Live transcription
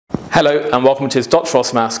Hello and welcome to this Dr.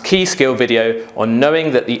 Ross Maths key skill video on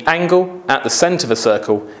knowing that the angle at the centre of a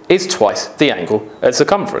circle is twice the angle at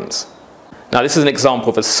circumference. Now this is an example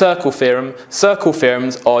of a circle theorem. Circle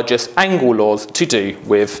theorems are just angle laws to do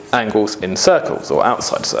with angles in circles or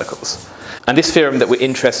outside circles. And this theorem that we're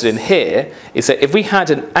interested in here is that if we had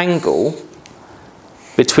an angle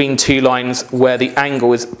between two lines where the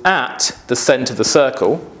angle is at the centre of the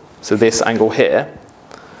circle, so this angle here,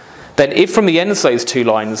 then if from the ends of those two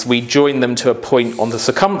lines we join them to a point on the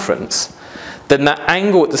circumference, then that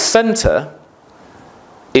angle at the centre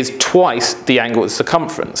is twice the angle at the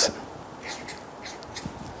circumference.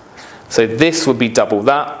 So this would be double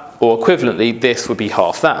that, or equivalently this would be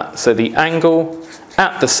half that. So the angle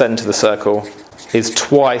at the centre of the circle is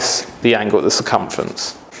twice the angle at the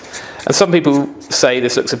circumference. And some people say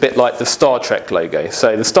this looks a bit like the Star Trek logo.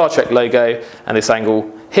 So the Star Trek logo and this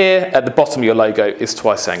angle here at the bottom of your logo is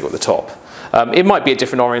twice the angle at the top. It might be a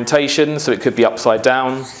different orientation, so it could be upside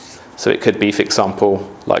down. So it could be, for example,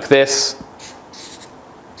 like this,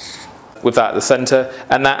 with that at the centre,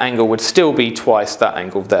 and that angle would still be twice that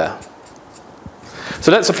angle there.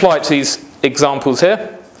 So let's apply it to these examples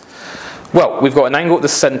here. Well, we've got an angle at the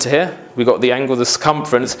centre here, we've got the angle of the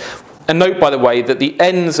circumference. And note, by the way, that the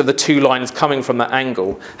ends of the two lines coming from that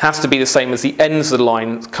angle has to be the same as the ends of the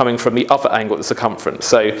line coming from the other angle at the circumference.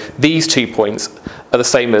 So these 2 points are the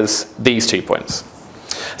same as these 2 points.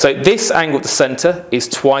 So this angle at the centre is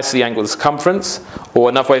twice the angle of the circumference, or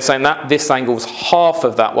another way of saying that, this angle is half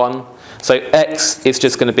of that one. So x is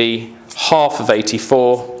just going to be half of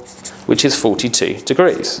 84, which is 42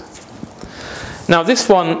 degrees. Now this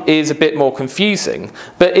one is a bit more confusing,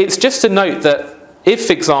 but it's just to note that if,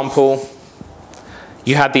 for example,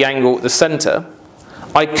 you had the angle at the centre,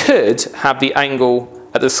 I could have the angle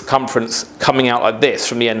at the circumference coming out like this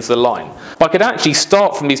from the ends of the line. But I could actually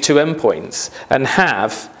start from these two endpoints and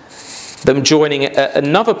have them joining at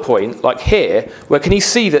another point, like here, where can you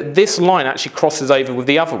see that this line actually crosses over with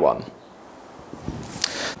the other one?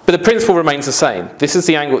 But the principle remains the same. This is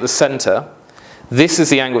the angle at the centre. This is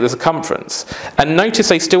the angle at the circumference. And notice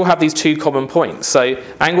they still have these two common points. So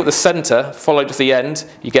angle at the centre followed to the end,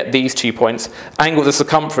 you get these 2 points. Angle at the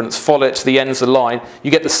circumference followed to the ends of the line,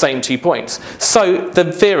 you get the same 2 points. So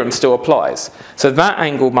the theorem still applies. So that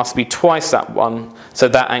angle must be twice that one, so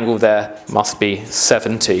that angle there must be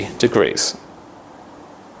 70 degrees.